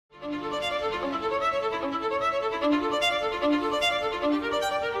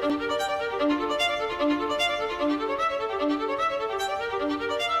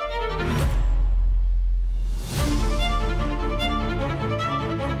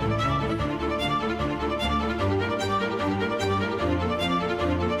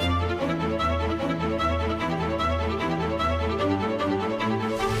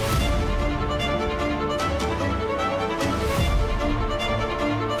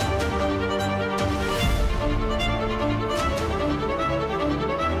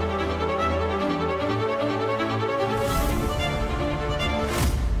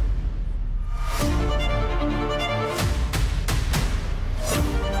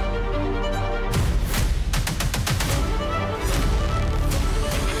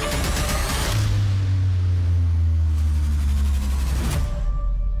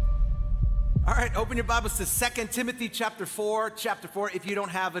Open your Bibles to 2 Timothy chapter 4. If you don't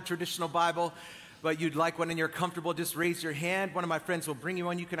have a traditional Bible, but you'd like one and you're comfortable, just raise your hand. One of my friends will bring you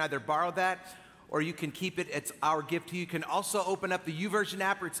one. You can either borrow that or you can keep it. It's our gift to you. You can also open up the YouVersion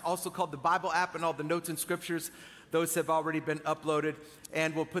app, or it's also called the Bible app, and all the notes and scriptures, those have already been uploaded,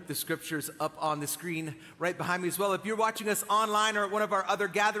 and we'll put the scriptures up on the screen right behind me as well. If you're watching us online or at one of our other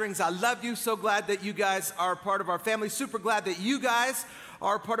gatherings, I love you. So glad that you guys are part of our family. Super glad that you guys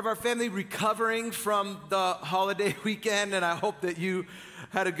are part of our family, recovering from the holiday weekend, and I hope that you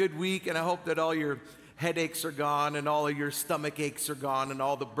had a good week, and I hope that all your headaches are gone, and all of your stomach aches are gone, and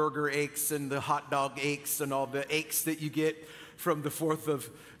all the burger aches and the hot dog aches and all the aches that you get from the 4th of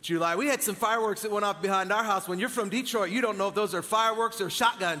July. We had some fireworks that went off behind our house. When you're from Detroit, you don't know if those are fireworks or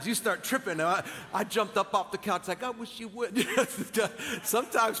shotguns. You start tripping. I jumped off the couch like, I wish you would.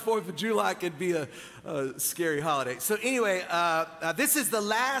 Sometimes 4th of July can be a scary holiday. So anyway, this is the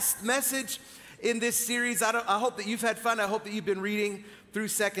last message in this series. I hope that you've had fun. I hope that you've been reading through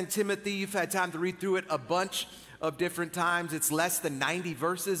 2 Timothy. You've had time to read through it a bunch of different times. It's less than 90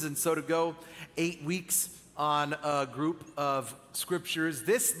 verses, and so to go 8 weeks on a group of scriptures.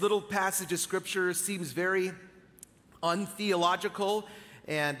 This little passage of scripture seems very untheological,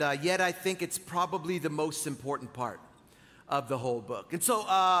 and yet I think it's probably the most important part of the whole book. And so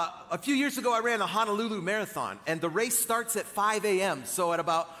a few years ago, I ran the Honolulu Marathon, and the race starts at 5 a.m. So at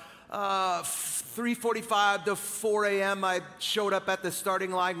about 3:45 to 4 a.m., I showed up at the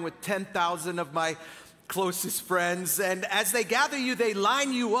starting line with 10,000 of my closest friends, and as they gather you, they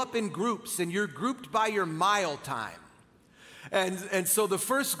line you up in groups, and you're grouped by your mile time. And so the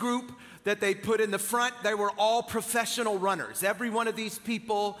first group that they put in the front, they were all professional runners. Every one of these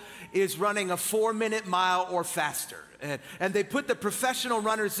people is running a 4-minute mile or faster. And they put the professional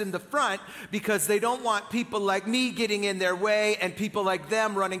runners in the front because they don't want people like me getting in their way and people like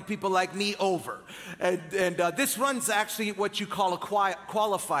them running people like me over. And this run's actually what you call a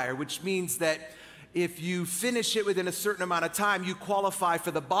qualifier, which means that if you finish it within a certain amount of time, you qualify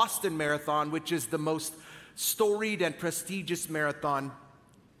for the Boston Marathon, which is the most storied and prestigious marathon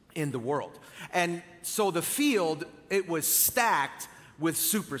in the world. And so the field, it was stacked with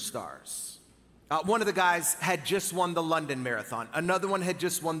superstars. One of the guys had just won the London Marathon. Another one had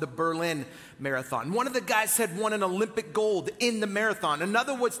just won the Berlin Marathon. One of the guys had won an Olympic gold in the marathon.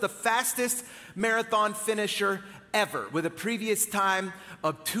 Another was the fastest marathon finisher ever, with a previous time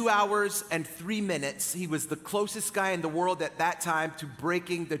of 2 hours and 3 minutes. He was the closest guy in the world at that time to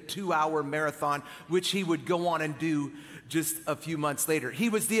breaking the 2-hour marathon, which he would go on and do just a few months later. He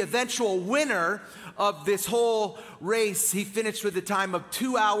was the eventual winner of this whole race. He finished with a time of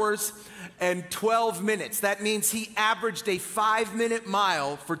 2 hours and 12 minutes. That means he averaged a 5-minute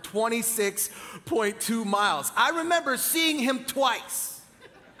mile for 26.2 miles. I remember seeing him twice.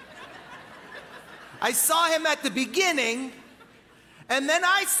 I saw him at the beginning, and then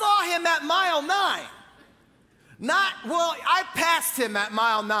I saw him at mile 9. I passed him at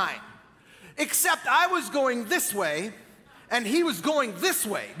mile 9, except I was going this way, and he was going this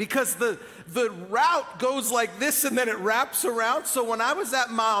way, because the route goes like this, and then it wraps around. So when I was at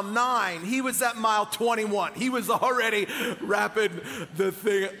mile 9, he was at mile 21. He was already wrapping the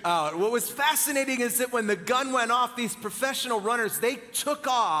thing out. What was fascinating is that when the gun went off, these professional runners, they took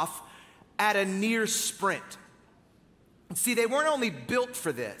off at a near sprint. See, they weren't only built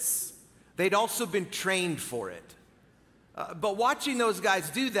for this, they'd also been trained for it. But watching those guys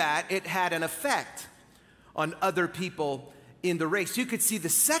do that, it had an effect on other people in the race. You could see the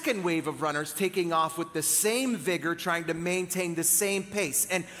second wave of runners taking off with the same vigor, trying to maintain the same pace.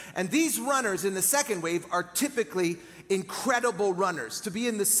 And these runners in the second wave are typically incredible runners. To be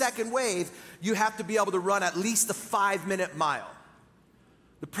in the second wave, you have to be able to run at least a 5-minute mile.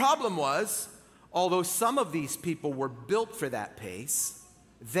 The problem was, although some of these people were built for that pace,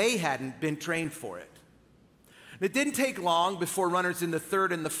 they hadn't been trained for it. It didn't take long before runners in the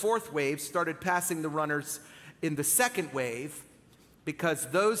third and the fourth wave started passing the runners in the second wave, because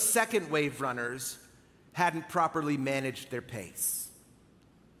those second wave runners hadn't properly managed their pace.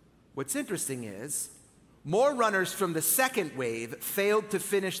 What's interesting is, more runners from the second wave failed to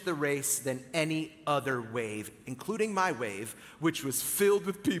finish the race than any other wave, including my wave, which was filled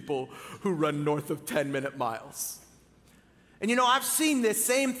with people who run north of 10-minute miles. And you know, I've seen this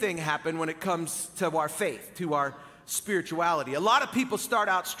same thing happen when it comes to our faith, to our spirituality. A lot of people start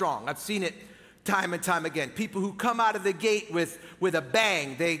out strong. I've seen it time and time again. People who come out of the gate with a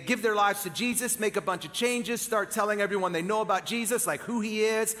bang. They give their lives to Jesus, make a bunch of changes, start telling everyone they know about Jesus, like who he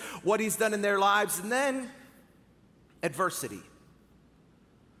is, what he's done in their lives, and then adversity.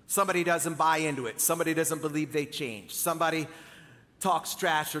 Somebody doesn't buy into it. Somebody doesn't believe they changed. Somebody talks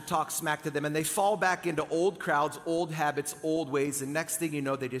trash or talks smack to them, and they fall back into old crowds, old habits, old ways, and next thing you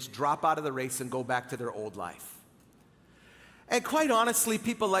know, they just drop out of the race and go back to their old life. And quite honestly,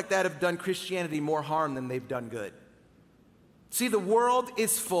 people like that have done Christianity more harm than they've done good. See, the world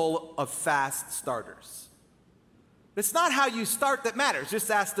is full of fast starters. It's not how you start that matters. Just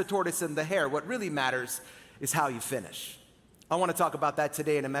ask the tortoise and the hare. What really matters is how you finish. I want to talk about that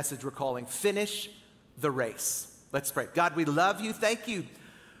today in a message we're calling Finish the Race. Let's pray. God, we love you. Thank you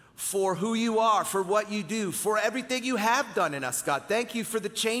for who you are, for what you do, for everything you have done in us, God. Thank you for the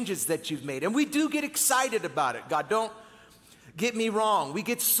changes that you've made. And we do get excited about it. God, don't get me wrong. We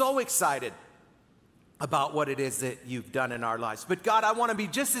get so excited about what it is that you've done in our lives. But God, I want to be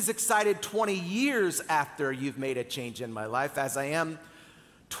just as excited 20 years after you've made a change in my life as I am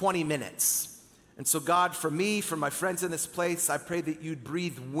 20 minutes. And so God, for me, for my friends in this place, I pray that you'd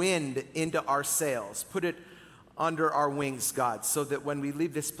breathe wind into our sails. Put it under our wings, God, so that when we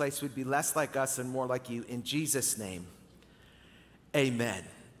leave this place, we'd be less like us and more like you. In Jesus' name, amen.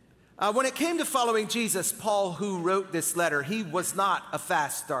 When it came to following Jesus, Paul, who wrote this letter, he was not a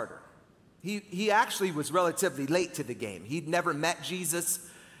fast starter. He actually was relatively late to the game. He'd never met Jesus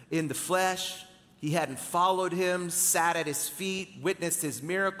in the flesh. He hadn't followed him, sat at his feet, witnessed his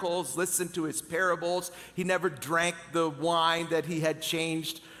miracles, listened to his parables. He never drank the wine that he had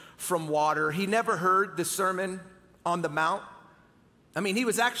changed from water. He never heard the Sermon on the Mount. I mean, he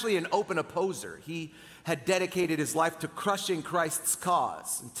was actually an open opposer. He had dedicated his life to crushing Christ's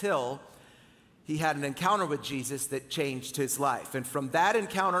cause until he had an encounter with Jesus that changed his life. And from that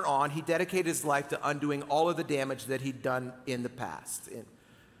encounter on, he dedicated his life to undoing all of the damage that he'd done in the past. And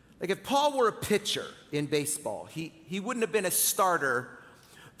like if Paul were a pitcher in baseball, he wouldn't have been a starter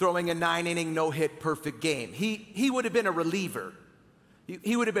throwing a 9-inning, no-hit perfect game. He would have been a reliever.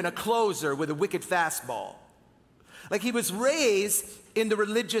 He would have been a closer with a wicked fastball. Like he was raised in the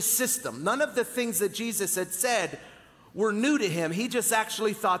religious system. None of the things that Jesus had said were new to him. He just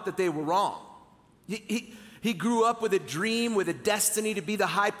actually thought that they were wrong. He grew up with a dream, with a destiny to be the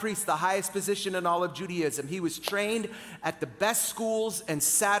high priest, the highest position in all of Judaism. He was trained at the best schools and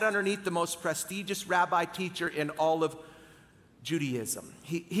sat underneath the most prestigious rabbi teacher in all of Judaism.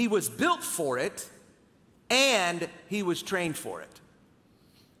 He was built for it, and he was trained for it.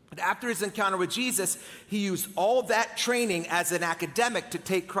 But after his encounter with Jesus, he used all that training as an academic to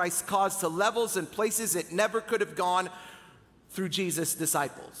take Christ's cause to levels and places it never could have gone through Jesus'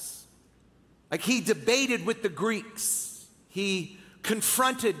 disciples. Like he debated with the Greeks. He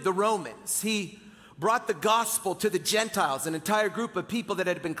confronted the Romans. He brought the gospel to the Gentiles, an entire group of people that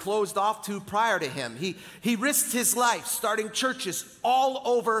had been closed off to prior to him. He risked his life starting churches all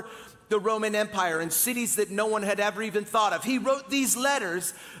over the Roman Empire in cities that no one had ever even thought of. He wrote these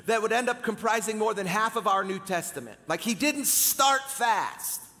letters that would end up comprising more than half of our New Testament. Like he didn't start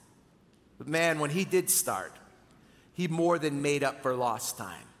fast. But man, when he did start, he more than made up for lost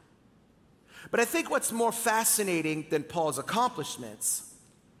time. But I think what's more fascinating than Paul's accomplishments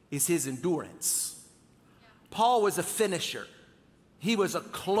is his endurance. Paul was a finisher. He was a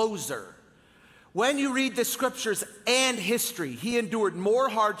closer. When you read the scriptures and history, he endured more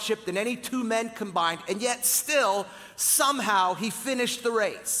hardship than any two men combined, and yet still, somehow, he finished the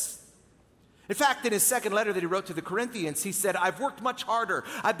race. In fact, in his second letter that he wrote to the Corinthians, he said, I've worked much harder.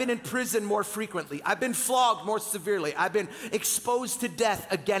 I've been in prison more frequently. I've been flogged more severely. I've been exposed to death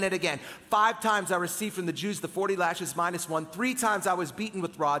again and again. 5 times I received from the Jews the 40 lashes minus 1. 3 times I was beaten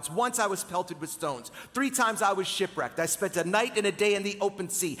with rods. Once I was pelted with stones. 3 times I was shipwrecked. I spent a night and a day in the open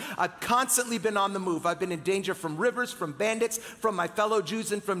sea. I've constantly been on the move. I've been in danger from rivers, from bandits, from my fellow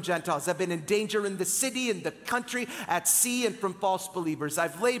Jews, and from Gentiles. I've been in danger in the city, in the country, at sea, and from false believers.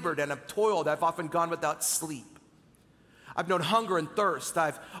 I've labored and I've toiled. I've often gone without sleep. I've known hunger and thirst.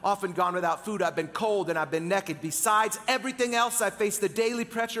 I've often gone without food. I've been cold and I've been naked. Besides everything else, I face the daily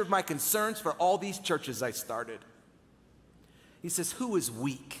pressure of my concerns for all these churches I started. He says, who is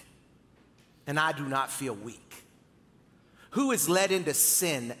weak and I do not feel weak? Who is led into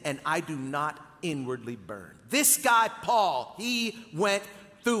sin and I do not inwardly burn? This guy, Paul, he went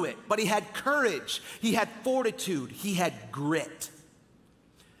through it, but he had courage. He had fortitude. He had grit.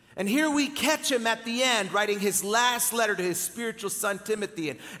 And here we catch him at the end, writing his last letter to his spiritual son,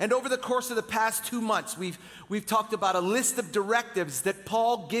 Timothy. And over the course of the past 2 months, we've talked about a list of directives that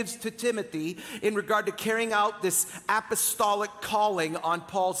Paul gives to Timothy in regard to carrying out this apostolic calling on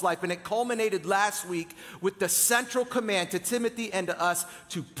Paul's life. And it culminated last week with the central command to Timothy and to us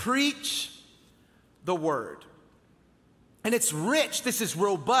to preach the word. And it's rich. This is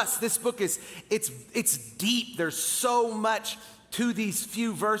robust. This book it's deep. There's so much to these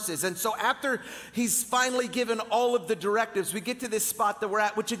few verses. And so after he's finally given all of the directives, we get to this spot that we're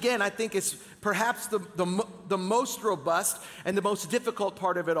at, which again, I think is perhaps the most robust and the most difficult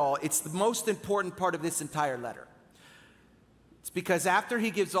part of it all. It's the most important part of this entire letter. It's because after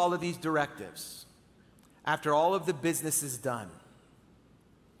he gives all of these directives, after all of the business is done,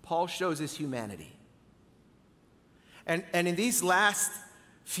 Paul shows his humanity. And in these last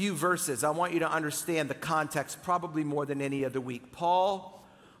few verses, I want you to understand the context probably more than any other week. Paul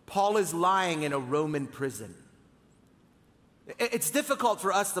is lying in a Roman prison. It's difficult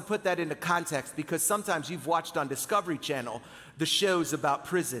for us to put that into context because sometimes you've watched on Discovery Channel the shows about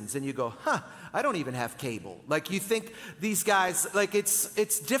prisons and you go, I don't even have cable. Like you think these guys, like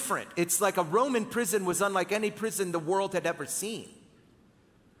it's different. It's like a Roman prison was unlike any prison the world had ever seen.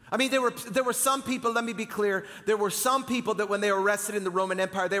 I mean, there were some people, let me be clear, there were some people that when they were arrested in the Roman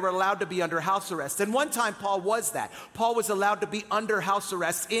Empire, they were allowed to be under house arrest. And one time Paul was that. Paul was allowed to be under house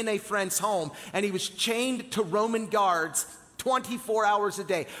arrest in a friend's home, and he was chained to Roman guards 24 hours a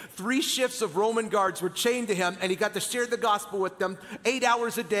day. 3 shifts of Roman guards were chained to him, and he got to share the gospel with them 8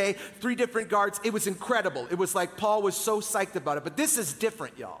 hours a day, 3 different guards. It was incredible. It was like Paul was so psyched about it. But this is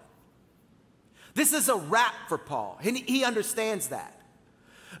different, y'all. This is a wrap for Paul. He understands that.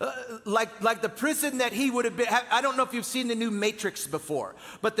 Like the prison that he would have been. I don't know if you've seen the new Matrix before,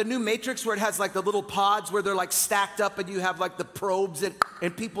 but the new Matrix where it has like the little pods where they're like stacked up and you have like the probes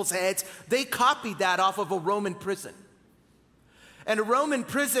in people's heads. They copied that off of a Roman prison. And a Roman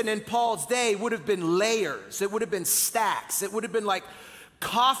prison in Paul's day would have been layers. It would have been stacks. It would have been like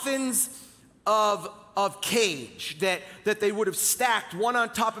coffins of cage that they would have stacked one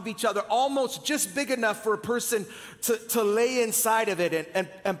on top of each other, almost just big enough for a person to lay inside of it.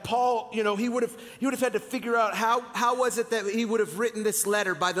 And Paul, you know, he would have had to figure out how was it that he would have written this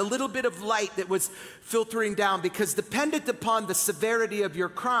letter by the little bit of light that was filtering down, because dependent upon the severity of your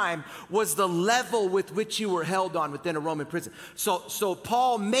crime was the level with which you were held on within a Roman prison. So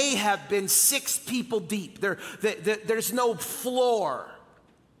Paul may have been 6 people deep. There's no floor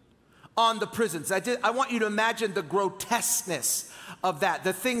on the prisons. I want you to imagine the grotesqueness of that,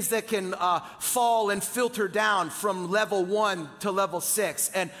 the things that can fall and filter down from level 1 to level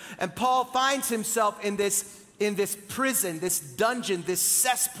 6. And Paul finds himself in this prison, this dungeon, this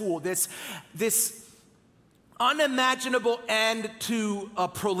cesspool, this unimaginable end to a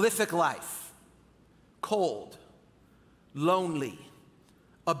prolific life. Cold, lonely,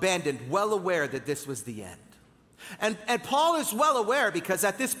 abandoned, well aware that this was the end. And Paul is well aware, because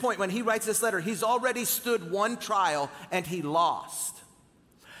at this point when he writes this letter, he's already stood one trial and he lost.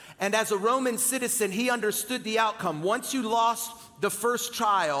 And as a Roman citizen, he understood the outcome. Once you lost the first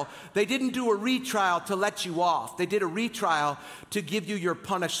trial, they didn't do a retrial to let you off. They did a retrial to give you your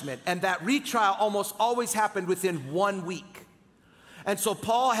punishment. And that retrial almost always happened within 1 week. And so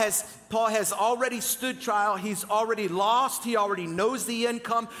Paul has already stood trial. He's already lost. He already knows the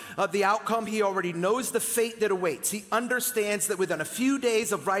outcome. He already knows the fate that awaits. He understands that within a few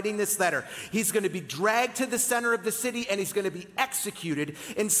days of writing this letter, he's going to be dragged to the center of the city and he's going to be executed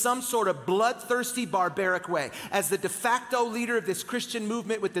in some sort of bloodthirsty, barbaric way. As the de facto leader of this Christian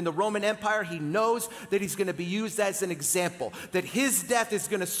movement within the Roman Empire, he knows that he's going to be used as an example, that his death is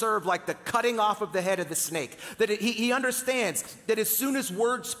going to serve like the cutting off of the head of the snake, that he understands that as soon as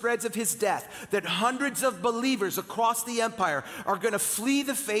word spreads of his death, that hundreds of believers across the empire are going to flee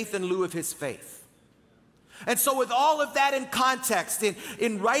the faith in lieu of his faith. And so with all of that in context,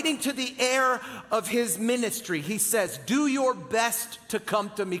 in writing to the heir of his ministry, he says, do your best to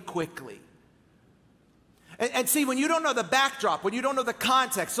come to me quickly. And see, when you don't know the backdrop, when you don't know the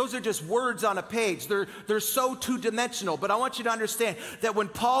context, those are just words on a page. They're so two-dimensional. But I want you to understand that when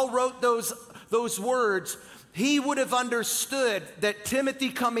Paul wrote those words, he would have understood that Timothy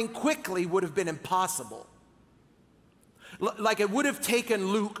coming quickly would have been impossible. Like it would have taken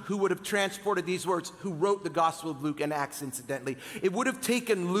Luke, who would have transported these words, who wrote the Gospel of Luke and Acts incidentally. It would have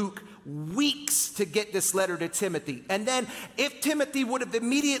taken Luke weeks to get this letter to Timothy. And then if Timothy would have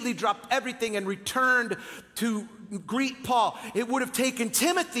immediately dropped everything and returned to greet Paul, it would have taken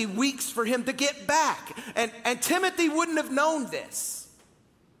Timothy weeks for him to get back. And Timothy wouldn't have known this.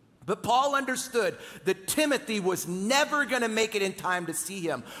 But Paul understood that Timothy was never going to make it in time to see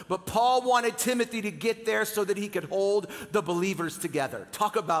him. But Paul wanted Timothy to get there so that he could hold the believers together.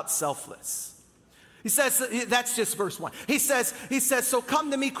 Talk about selfless. He says, that's just verse 1. He says, so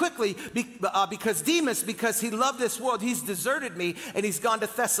come to me quickly because Demas, because he loved this world, he's deserted me and he's gone to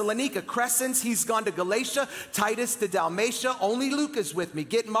Thessalonica. Crescens, he's gone to Galatia. Titus to Dalmatia. Only Luke is with me.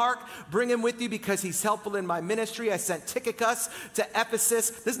 Get Mark, bring him with you because he's helpful in my ministry. I sent Tychicus to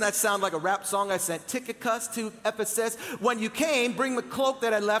Ephesus. Doesn't that sound like a rap song? I sent Tychicus to Ephesus. When you came, bring the cloak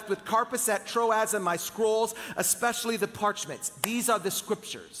that I left with Carpus at Troas and my scrolls, especially the parchments. These are the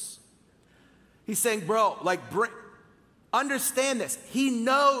scriptures. He's saying, bro, understand this. He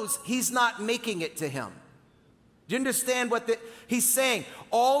knows he's not making it to him. Do you understand what he's saying?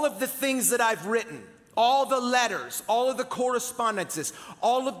 All of the things that I've written, all the letters, all of the correspondences,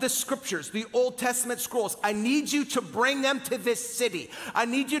 all of the scriptures, the Old Testament scrolls, I need you to bring them to this city. I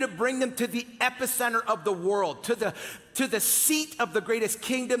need you to bring them to the epicenter of the world, to the seat of the greatest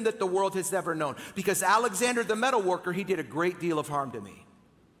kingdom that the world has ever known. Because Alexander the metal worker, he did a great deal of harm to me.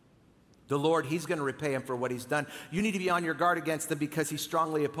 The Lord, he's going to repay him for what he's done. You need to be on your guard against him because he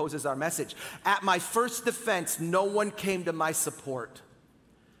strongly opposes our message. At my first defense, no one came to my support.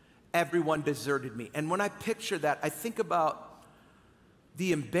 Everyone deserted me. And when I picture that, I think about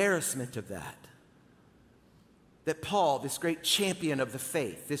the embarrassment of that. That Paul, this great champion of the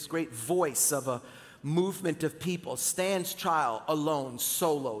faith, this great voice of a movement of people, stands trial alone,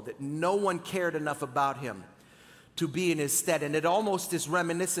 solo, that no one cared enough about him to be in his stead. And it almost is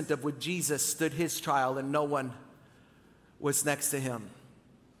reminiscent of when Jesus stood his trial and no one was next to him.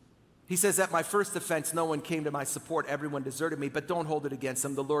 He says, at my first offense, no one came to my support. Everyone deserted me, but don't hold it against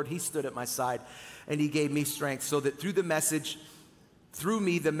him. The Lord, he stood at my side and he gave me strength so that through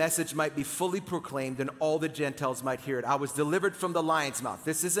me, the message might be fully proclaimed and all the Gentiles might hear it. I was delivered from the lion's mouth.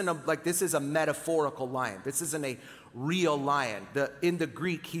 This is a metaphorical lion. This isn't a real lion. In the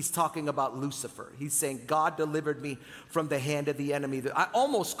Greek, he's talking about Lucifer. He's saying, God delivered me from the hand of the enemy. I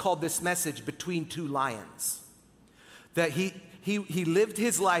almost called this message between two lions. That he lived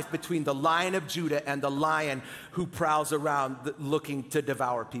his life between the Lion of Judah and the lion who prowls around looking to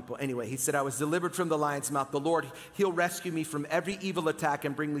devour people. Anyway, he said, I was delivered from the lion's mouth. The Lord, he'll rescue me from every evil attack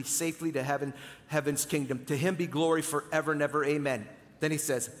and bring me safely to heaven's kingdom. To him be glory forever and ever. Amen. Then he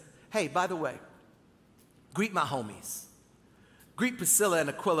says, hey, by the way, greet my homies. Greet Priscilla and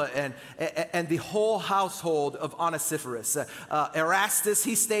Aquila and the whole household of Onesiphorus. Erastus,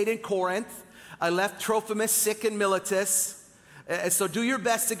 he stayed in Corinth. I left Trophimus sick in Miletus. So do your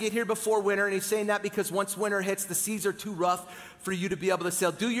best to get here before winter. And he's saying that because once winter hits, the seas are too rough for you to be able to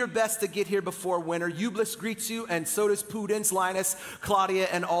sail. Do your best to get here before winter. Eubulus greets you, and so does Pudens, Linus, Claudia,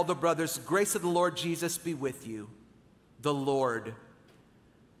 and all the brothers. Grace of the Lord Jesus be with you. The Lord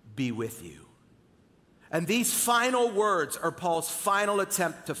be with you. And these final words are Paul's final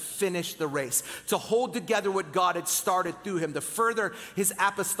attempt to finish the race, to hold together what God had started through him, to further his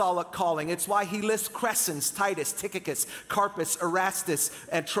apostolic calling. It's why he lists Crescens, Titus, Tychicus, Carpus, Erastus,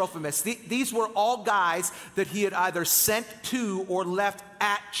 and Trophimus. These were all guys that he had either sent to or left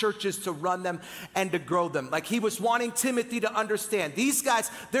at churches to run them and to grow them. Like he was wanting Timothy to understand, these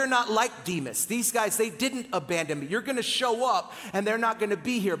guys, they're not like Demas. These guys, they didn't abandon me. You're going to show up and they're not going to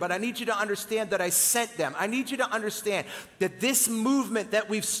be here, but I need you to understand that I sent them. I need you to understand that this movement that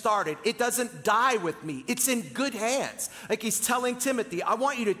we've started, it doesn't die with me. It's in good hands. Like he's telling Timothy, I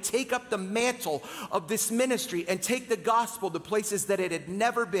want you to take up the mantle of this ministry and take the gospel to places that it had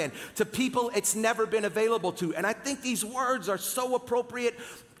never been, to people it's never been available to. And I think these words are so appropriate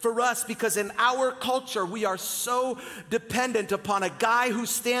for us because in our culture, we are so dependent upon a guy who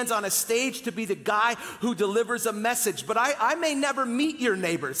stands on a stage to be the guy who delivers a message. But I may never meet your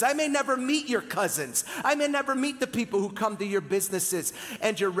neighbors. I may never meet your cousins. I may never meet the people who come to your businesses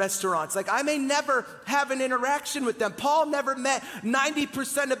and your restaurants. Like I may never have an interaction with them. Paul never met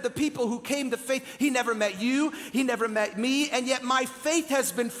 90% of the people who came to faith. He never met you. He never met me. And yet my faith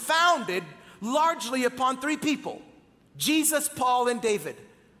has been founded largely upon three people: Jesus, Paul, and David.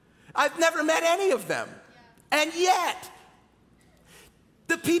 I've never met any of them. And yet,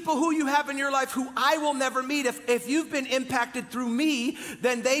 the people who you have in your life who I will never meet, if you've been impacted through me,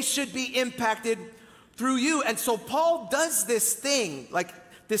 then they should be impacted through you. And so Paul does this thing, like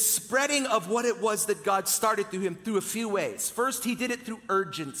this spreading of what it was that God started through him through a few ways. First, he did it through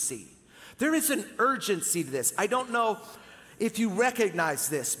urgency. There is an urgency to this. I don't know if you recognize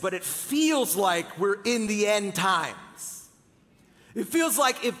this, but it feels like we're in the end times. It feels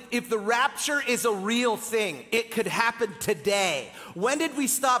like if the rapture is a real thing, it could happen today. When did we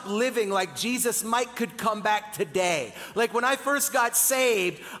stop living like Jesus could come back today? Like when I first got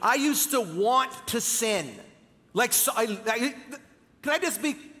saved, I used to want to sin. Like, so can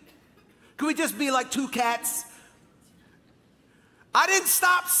we just be like two cats? I didn't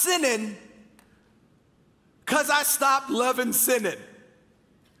stop sinning Because I stopped loving sinning.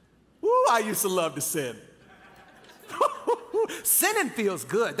 Woo, I used to love to sin. Sinning feels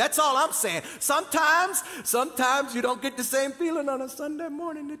good. That's all I'm saying. Sometimes you don't get the same feeling on a Sunday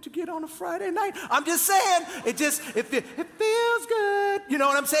morning that you get on a Friday night. I'm just saying, it feels good. You know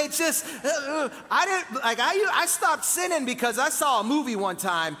what I'm saying? It's just, I stopped sinning because I saw a movie one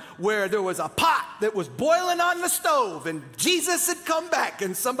time where there was a pot that was boiling on the stove and Jesus had come back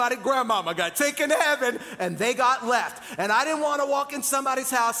and grandmama got taken to heaven and they got left. And I didn't want to walk in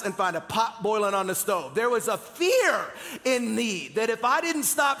somebody's house and find a pot boiling on the stove. There was a fear in me that if I didn't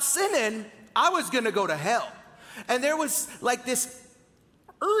stop sinning, I was going to go to hell. And there was like this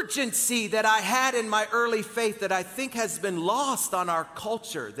urgency that I had in my early faith that I think has been lost on our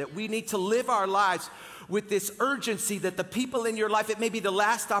culture, that we need to live our lives with this urgency that the people in your life, it may be the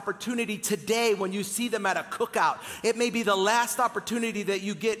last opportunity today when you see them at a cookout. It may be the last opportunity that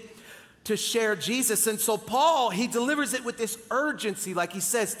you get to share Jesus. And so Paul, he delivers it with this urgency, like he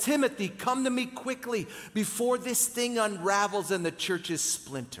says, Timothy, come to me quickly before this thing unravels and the churches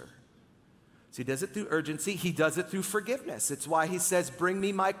splinter. So he does it through urgency. He does it through forgiveness. It's why he says, bring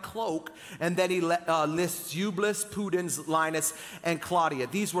me my cloak. And then he lists Eubulus, Pudens, Linus, and Claudia.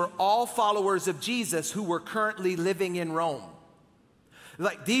 These were all followers of Jesus who were currently living in Rome.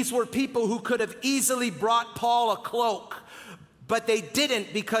 Like, these were people who could have easily brought Paul a cloak, but they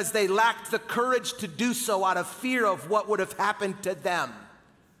didn't because they lacked the courage to do so out of fear of what would have happened to them.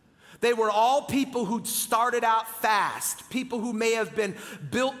 They were all people who'd started out fast, people who may have been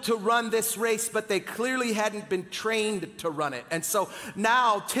built to run this race, but they clearly hadn't been trained to run it. And so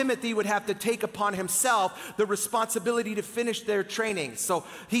now Timothy would have to take upon himself the responsibility to finish their training. So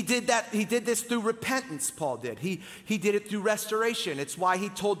he did that. He did this through repentance, Paul did. He did it through restoration. It's why he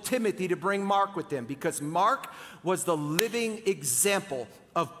told Timothy to bring Mark with him, because Mark was the living example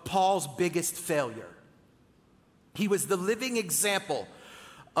of Paul's biggest failure. He was the living example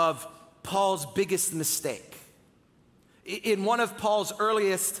of Paul's biggest mistake. In one of Paul's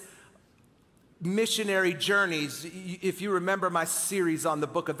earliest missionary journeys, if you remember my series on the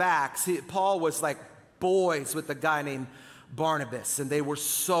book of Acts, Paul was like boys with a guy named Barnabas, and they were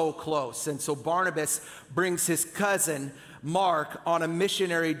so close. And so Barnabas brings his cousin Mark on a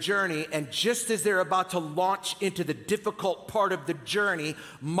missionary journey, and just as they're about to launch into the difficult part of the journey,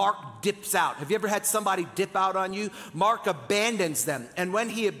 Mark dips out. Have you ever had somebody dip out on you? Mark abandons them, and when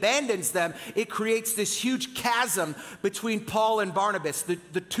he abandons them, it creates this huge chasm between Paul and Barnabas,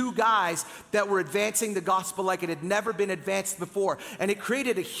 the two guys that were advancing the gospel like it had never been advanced before, and it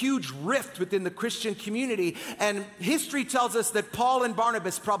created a huge rift within the Christian community. And history tells us that Paul and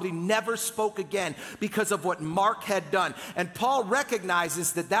Barnabas probably never spoke again because of what Mark had done. And Paul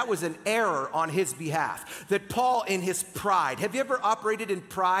recognizes that that was an error on his behalf. That Paul, in his pride, have you ever operated in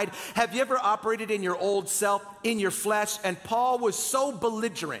pride? Have you ever operated in your old self, in your flesh? And Paul was so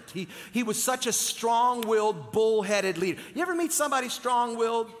belligerent. He was such a strong-willed, bullheaded leader. You ever meet somebody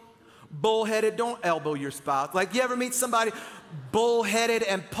strong-willed, bullheaded? Don't elbow your spouse. Like, you ever meet somebody bullheaded?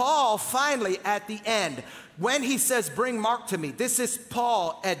 And Paul finally, at the end, when he says, bring Mark to me, this is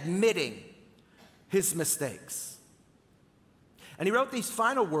Paul admitting his mistakes. And he wrote these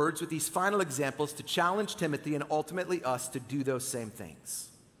final words with these final examples to challenge Timothy and ultimately us to do those same things,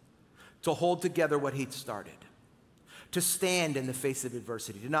 to hold together what he'd started, to stand in the face of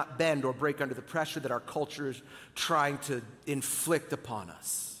adversity, to not bend or break under the pressure that our culture is trying to inflict upon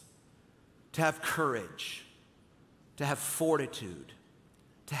us, to have courage, to have fortitude,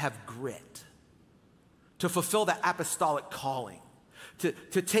 to have grit, to fulfill the apostolic calling,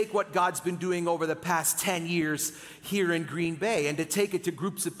 to take what God's been doing over the past 10 years here in Green Bay and to take it to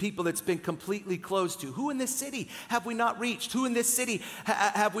groups of people that's been completely closed to. Who in this city have we not reached? Who in this city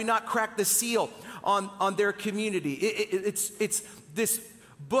have we not cracked the seal on their community? It's this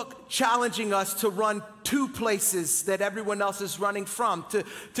book challenging us to run two places that everyone else is running from,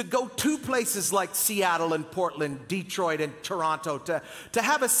 to go two places like Seattle and Portland, Detroit and Toronto, to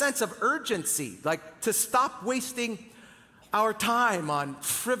have a sense of urgency, like to stop wasting our time on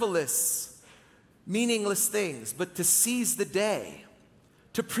frivolous, meaningless things, but to seize the day,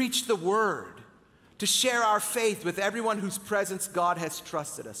 to preach the word, to share our faith with everyone whose presence God has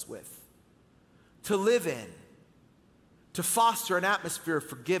trusted us with, to live in, to foster an atmosphere of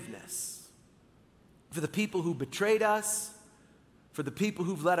forgiveness for the people who betrayed us, for the people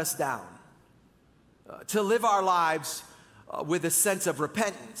who've let us down, to live our lives with a sense of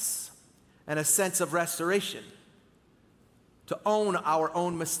repentance and a sense of restoration, to own our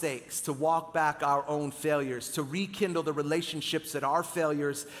own mistakes, to walk back our own failures, to rekindle the relationships that our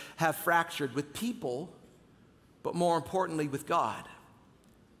failures have fractured with people, but more importantly with God.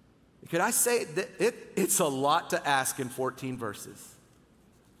 Could I say that it's a lot to ask in 14 verses?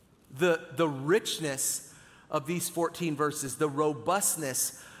 The richness of these 14 verses, the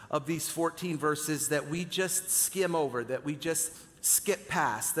robustness of these 14 verses that we just skim over, that we just skip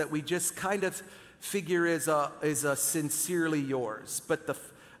past, that we just kind of figure is a sincerely yours. But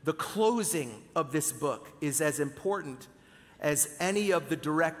the closing of this book is as important as any of the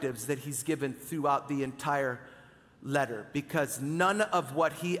directives that he's given throughout the entire letter, because none of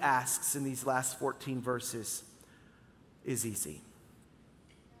what he asks in these last 14 verses is easy.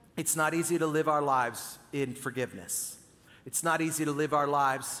 It's not easy to live our lives in forgiveness. It's not easy to live our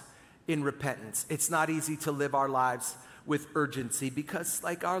lives in repentance. It's not easy to live our lives with urgency, because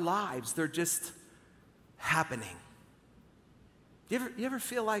like our lives, they're just happening. You ever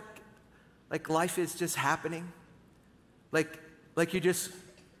feel like life is just happening? Like you're just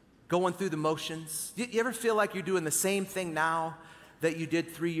going through the motions? You ever feel like you're doing the same thing now that you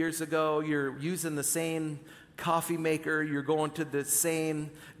did 3 years ago? You're using the same coffee maker, you're going to the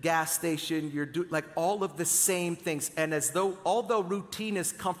same gas station, you're doing like all of the same things. And although routine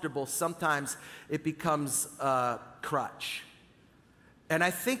is comfortable, sometimes it becomes a crutch. And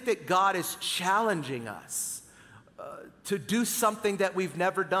I think that God is challenging us to do something that we've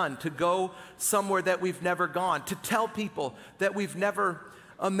never done, to go somewhere that we've never gone, to tell people that we've never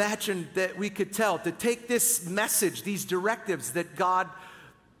imagined that we could tell, to take this message, these directives that God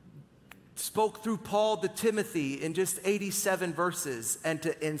spoke through Paul to Timothy in just 87 verses, and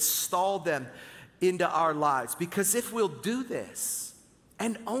to install them into our lives. Because if we'll do this,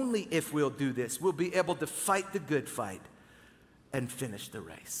 and only if we'll do this, we'll be able to fight the good fight and finish the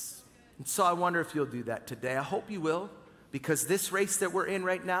race. And so I wonder if you'll do that today. I hope you will, because this race that we're in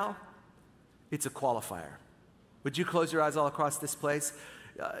right now, it's a qualifier. Would you close your eyes all across this place?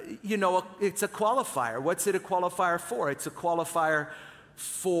 It's a qualifier. What's it a qualifier for? It's a qualifier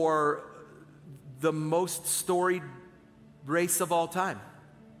for the most storied race of all time,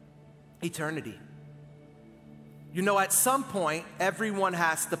 eternity. At some point, everyone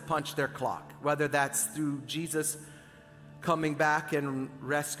has to punch their clock, whether that's through Jesus coming back and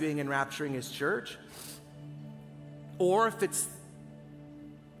rescuing and rapturing his church, or if it's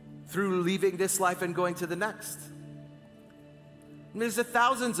through leaving this life and going to the next. There's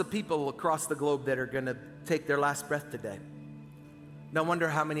thousands of people across the globe that are going to take their last breath today. No wonder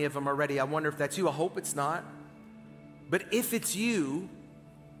how many of them are ready. I wonder if that's you. I hope it's not. But if it's you,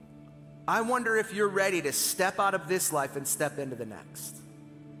 I wonder if you're ready to step out of this life and step into the next.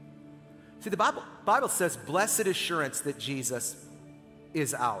 See, the Bible says, blessed assurance that Jesus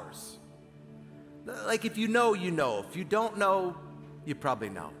is ours. Like if you know, you know. If you don't know, you probably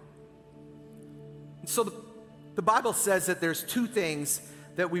know. So the Bible says that there's two things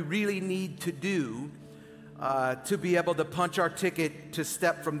that we really need to do to be able to punch our ticket to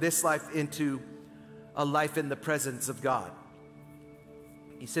step from this life into a life in the presence of God.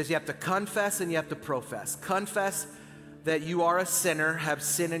 He says you have to confess and you have to profess. Confess that you are a sinner, have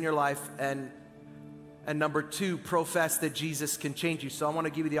sin in your life, and number two, profess that Jesus can change you. So I want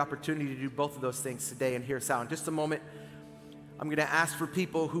to give you the opportunity to do both of those things today, and hear us out. In just a moment, I'm going to ask for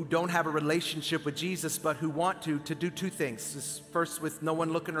people who don't have a relationship with Jesus but who want to do two things. This first, with no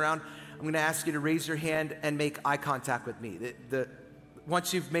one looking around, I'm going to ask you to raise your hand and make eye contact with me.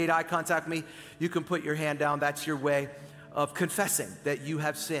 Once you've made eye contact with me, you can put your hand down. That's your way of confessing that you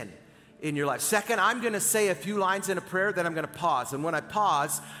have sin in your life. Second, I'm going to say a few lines in a prayer, then I'm going to pause. And when I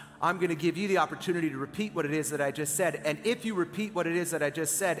pause, I'm going to give you the opportunity to repeat what it is that I just said. And if you repeat what it is that I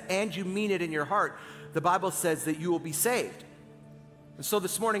just said and you mean it in your heart, the Bible says that you will be saved. And so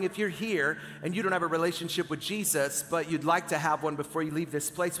this morning, if you're here and you don't have a relationship with Jesus, but you'd like to have one before you leave this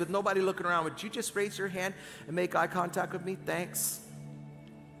place with nobody looking around, would you just raise your hand and make eye contact with me? Thanks.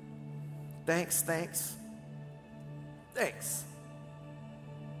 Thanks, thanks. Thanks.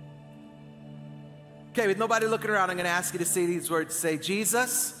 Okay, with nobody looking around, I'm going to ask you to say these words. Say,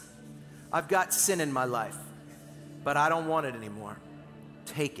 Jesus, I've got sin in my life, but I don't want it anymore.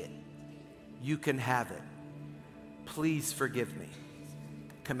 Take it. You can have it. Please forgive me.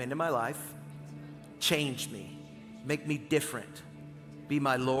 Come into my life. Change me. Make me different. Be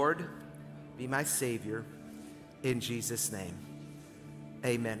my Lord. Be my Savior. In Jesus' name.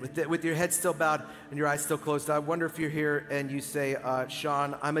 Amen. With your head still bowed and your eyes still closed, I wonder if you're here and you say,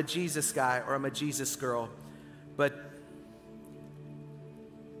 Shawn, I'm a Jesus guy or I'm a Jesus girl, but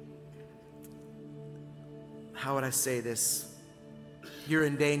how would I say this? You're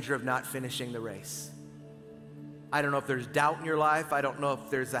in danger of not finishing the race. I don't know if there's doubt in your life. I don't know if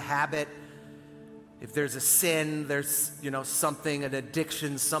there's a habit If there's a sin, there's, something, an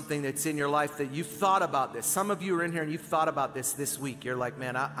addiction, something that's in your life that you've thought about this. Some of you are in here and you've thought about this week. You're like,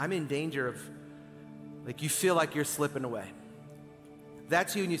 man, I'm in danger of, you feel like you're slipping away.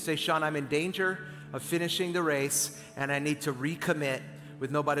 That's you, and you say, Shawn, I'm in danger of finishing the race, and I need to recommit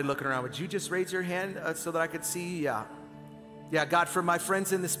with nobody looking around. Would you just raise your hand so that I could see? Yeah. Yeah, God, for my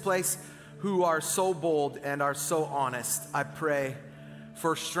friends in this place who are so bold and are so honest, I pray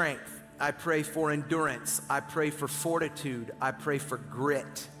for strength. I pray for endurance. I pray for fortitude. I pray for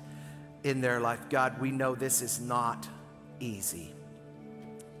grit in their life. God, we know this is not easy.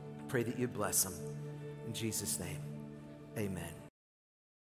 I pray that you bless them. In Jesus' name, amen.